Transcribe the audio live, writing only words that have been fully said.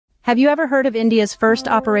Have you ever heard of India's first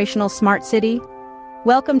operational smart city?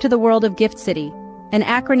 Welcome to the world of Gift City, an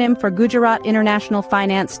acronym for Gujarat International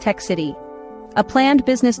Finance Tech City. A planned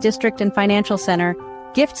business district and financial center,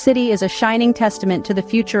 Gift City is a shining testament to the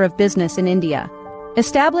future of business in India.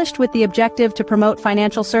 Established with the objective to promote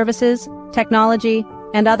financial services, technology,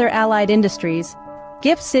 and other allied industries,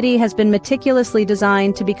 Gift City has been meticulously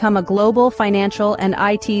designed to become a global financial and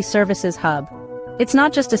IT services hub. It's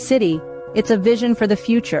not just a city, it's a vision for the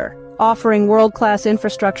future, offering world-class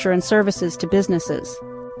infrastructure and services to businesses.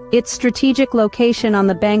 Its strategic location on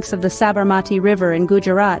the banks of the Sabarmati River in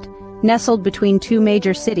Gujarat, nestled between two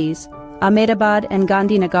major cities, Ahmedabad and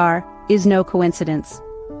Gandhinagar, is no coincidence.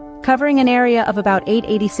 Covering an area of about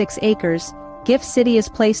 886 acres, Gift City is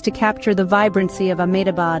placed to capture the vibrancy of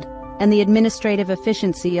Ahmedabad and the administrative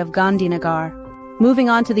efficiency of Gandhinagar. Moving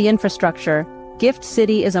on to the infrastructure, Gift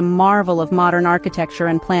City is a marvel of modern architecture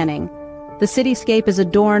and planning. The cityscape is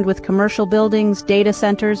adorned with commercial buildings, data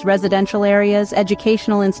centers, residential areas,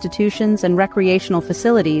 educational institutions, and recreational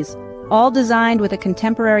facilities, all designed with a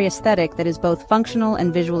contemporary aesthetic that is both functional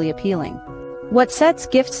and visually appealing. What sets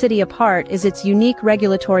Gift City apart is its unique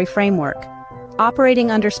regulatory framework. Operating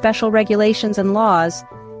under special regulations and laws,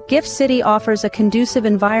 Gift City offers a conducive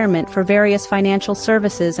environment for various financial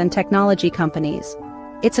services and technology companies.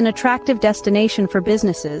 It's an attractive destination for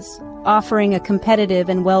businesses, offering a competitive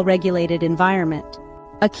and well-regulated environment.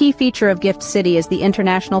 A key feature of Gift City is the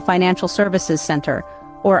International Financial Services Center,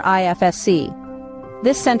 or IFSC.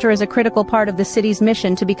 This center is a critical part of the city's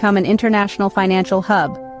mission to become an international financial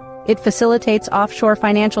hub. It facilitates offshore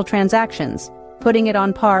financial transactions, putting it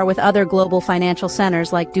on par with other global financial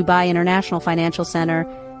centers like Dubai International Financial Center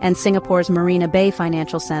and Singapore's Marina Bay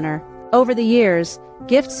Financial Center. Over the years,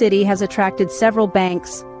 Gift City has attracted several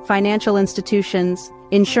banks, financial institutions,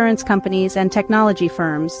 insurance companies, and technology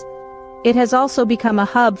firms. It has also become a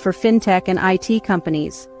hub for Fintech and IT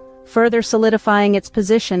companies, further solidifying its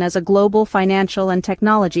position as a global financial and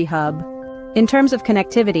technology hub. In terms of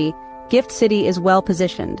connectivity, Gift City is well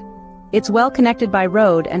positioned. It's well connected by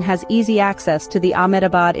road and has easy access to the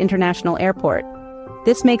Ahmedabad International Airport.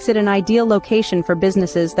 This makes it an ideal location for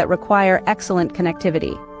businesses that require excellent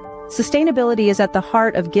connectivity. Sustainability is at the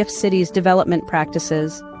heart of Gift City's development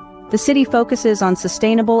practices. The city focuses on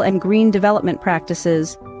sustainable and green development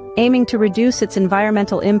practices, aiming to reduce its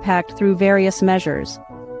environmental impact through various measures.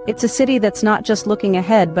 It's a city that's not just looking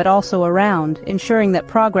ahead but also around, ensuring that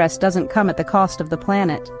progress doesn't come at the cost of the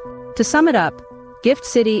planet. To sum it up, Gift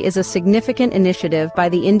City is a significant initiative by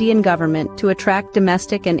the Indian government to attract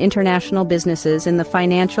domestic and international businesses in the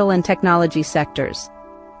financial and technology sectors.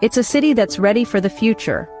 It's a city that's ready for the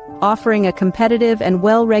future, offering a competitive and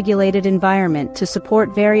well-regulated environment to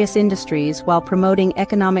support various industries while promoting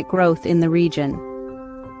economic growth in the region.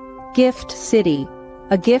 Gift City,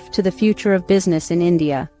 a gift to the future of business in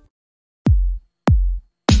India.